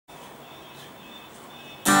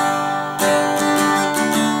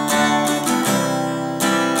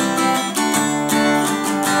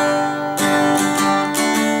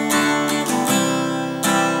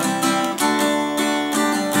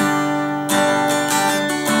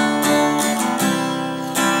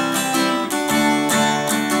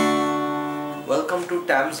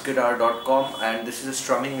advancedguitar.com, and this is a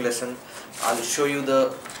strumming lesson. I'll show you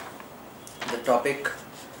the topic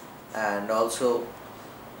and also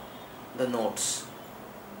the notes.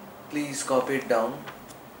 Please copy it down.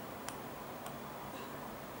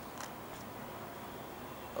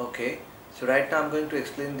 Okay, so right now I'm going to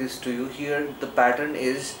explain this to you. Here the pattern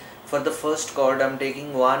is, for the first chord I'm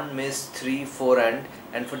taking 1, miss, 3, 4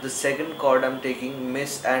 and for the second chord I'm taking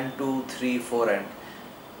miss and 2, 3, 4 and.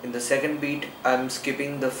 In the second beat I'm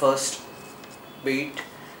skipping the first beat,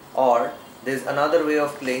 or there's another way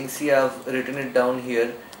of playing. See, I've written it down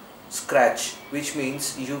here, scratch, which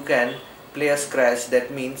means you can play a scratch, that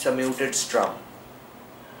means a muted strum.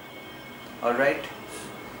 Alright,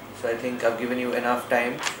 so I think I've given you enough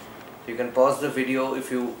time. You can pause the video if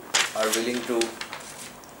you are willing to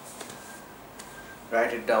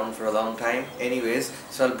write it down for a long time. Anyways,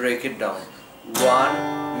 so I'll break it down.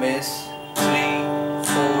 1, miss, 3,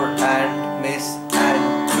 4 and miss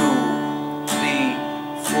and 2, 3,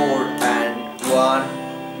 4 and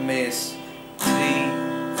 1, miss, 3,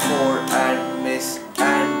 4 and miss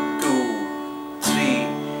and 2,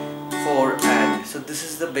 3, 4 and. So this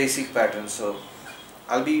is the basic pattern. So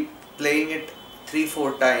I'll be playing it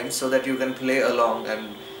 3-4 times so that you can play along,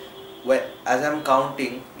 and as I'm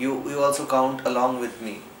counting, you also count along with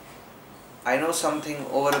me. I know something,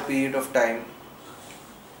 over a period of time,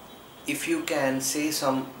 if you can say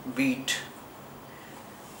some beat,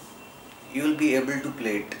 you will be able to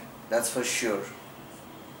play it, that's for sure.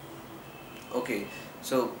 Okay,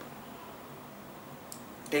 so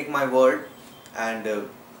take my word, and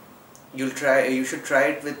you should try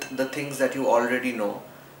it with the things that you already know.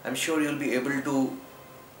 I'm sure you'll be able to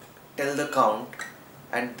tell the count,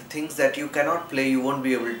 and the things that you cannot play, you won't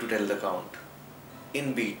be able to tell the count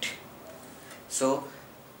in beat. So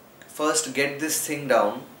first get this thing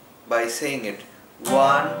down by saying it.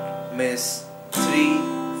 1, miss, 3,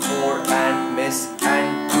 4 and miss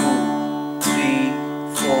and 2, 3,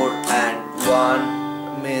 4 and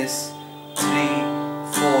 1, miss, 3,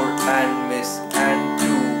 4 and miss and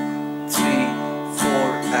 2, 3, 4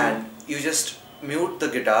 and. You just mute the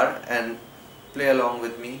guitar and play along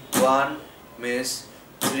with me. 1, miss,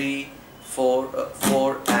 3, 4,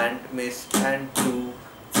 4 and miss and 2,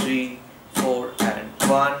 3, 4 and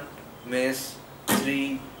 1, miss,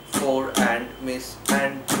 3, 4 and miss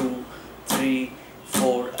and 2, 3,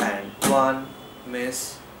 4 and 1,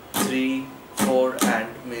 miss, 3, 4 and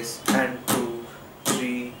miss and 2,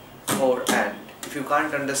 3, 4 and. If you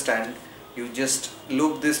can't understand, you just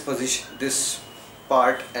loop this position, this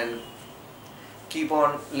part, and keep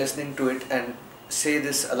on listening to it and say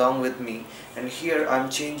this along with me. And here I'm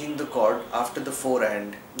changing the chord after the 4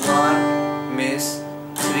 and. 1, miss,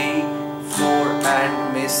 3, 4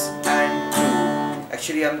 and miss and 2.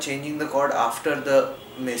 Actually I'm changing the chord after the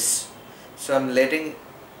miss, so I'm letting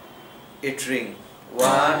it ring.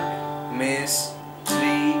 1, miss,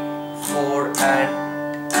 3, 4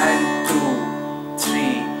 and 2,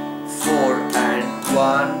 3, 4 and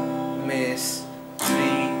 1, miss,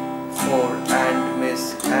 3, 4 and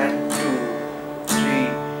miss and 2,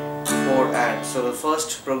 3, 4 and. So the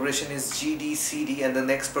first progression is G, D, C, D, and the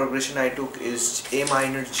next progression I took is A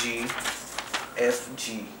minor, G, F,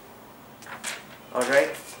 G.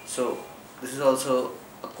 Alright, so this is also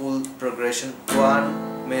a cool progression.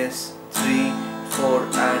 1, miss, 3, 4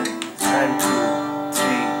 and 2, 3,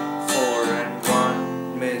 4 and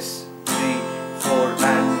 1, miss, 3, 4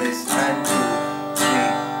 and miss and 2, 3,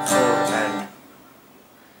 4 and.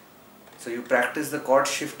 So you practice the chord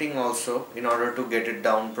shifting also in order to get it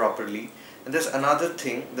down properly. And there's another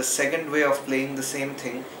thing, the second way of playing the same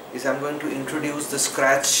thing is I'm going to introduce the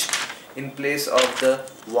scratch in place of the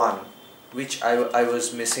 1, which I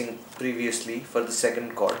was missing previously for the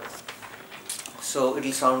second chord. So it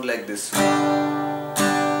will sound like this.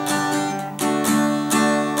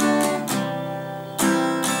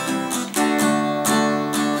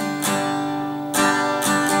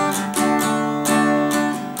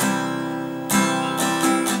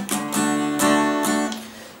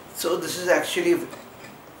 So this is actually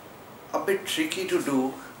a bit tricky to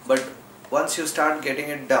do, but once you start getting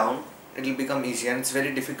it down, it will become easy. And it's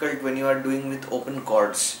very difficult when you are doing with open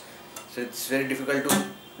chords, so it's very difficult to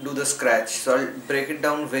do the scratch. So I'll break it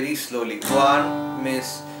down very slowly. 1,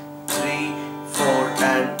 miss, 3, 4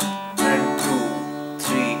 and 2,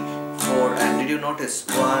 3, 4 and. Did you notice?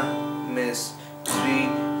 1, miss, 3,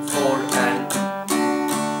 4 and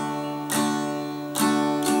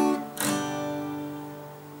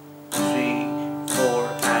 3, 4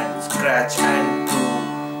 and scratch and 2,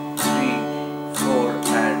 3, 4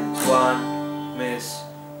 and 1, miss,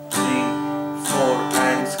 3, 4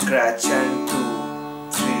 and scratch and 2,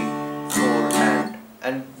 3, 4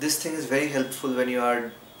 and this thing is very helpful when you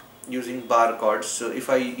are using bar chords. So if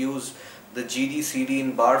I use the GD CD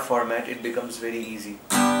in bar format, it becomes very easy.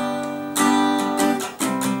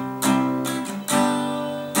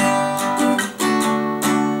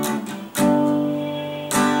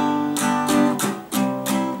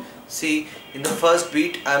 See, in the first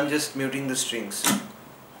beat I'm just muting the strings.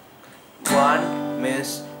 1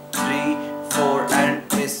 miss, 3 4 and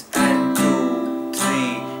miss and 2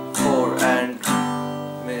 3 4 and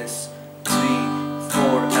miss, 3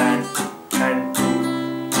 4 and 2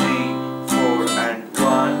 3 4 and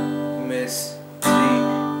 1 miss, 3 4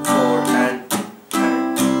 and.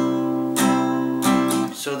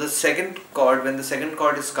 So the second chord, when the second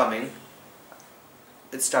chord is coming,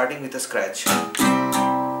 it's starting with a scratch.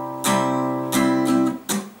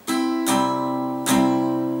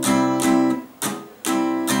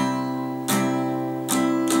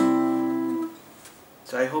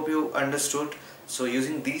 So I hope you understood. So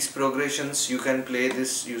using these progressions you can play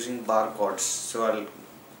this using bar chords. So I'll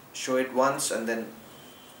show it once and then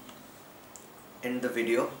end the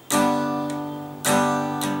video.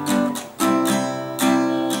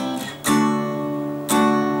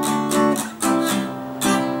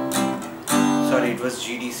 Sorry, it was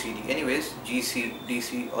GD CD. Anyways, GC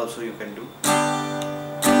DC also you can do.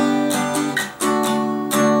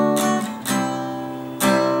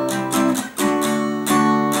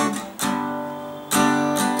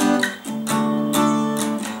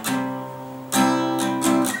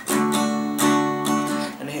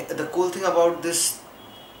 The cool thing about this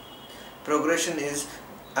progression is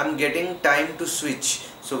I'm getting time to switch.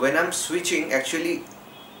 So when I'm switching, actually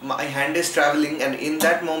my hand is traveling, and in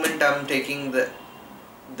that moment I'm taking that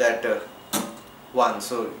one.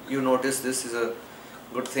 So you notice this is a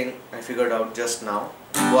good thing I figured out just now.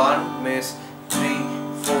 1 miss, 3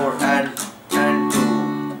 4 and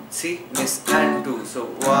 2. See, miss and 2. So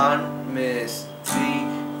 1 miss, 3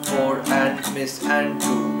 4 and miss and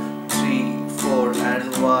 2. 3 4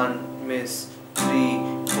 and 1 miss, 3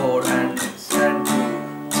 4 and miss and 2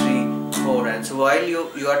 3 4. And so while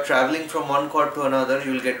you are traveling from one chord to another,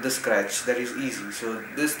 you will get the scratch. That is easy. So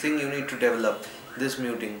this thing you need to develop, this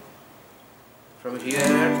muting. From here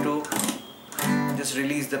to just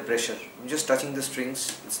release the pressure. I'm just touching the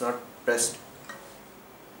strings, it's not pressed.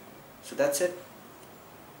 So that's it.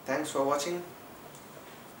 Thanks for watching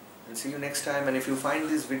and see you next time. And if you find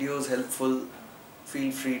these videos helpful,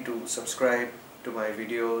 feel free to subscribe to my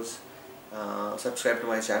videos, subscribe to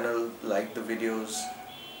my channel, like the videos.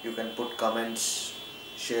 You can put comments,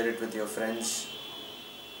 share it with your friends.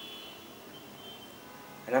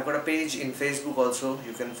 And I've got a page in Facebook also,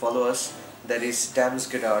 you can follow us. That is Tam's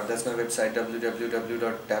Guitar. That's my website,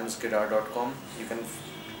 www.tamsguitar.com. You can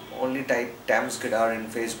only type Tam's Guitar in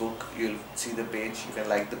Facebook, you'll see the page. You can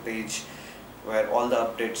like the page where all the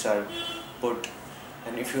updates are put.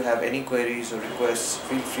 And if you have any queries or requests,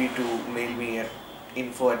 feel free to mail me at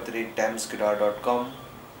info@tamsguitar.com.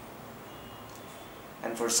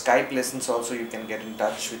 And for Skype lessons also you can get in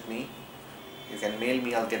touch with me. You can mail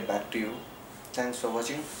me, I'll get back to you. Thanks for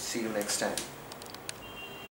watching. See you next time.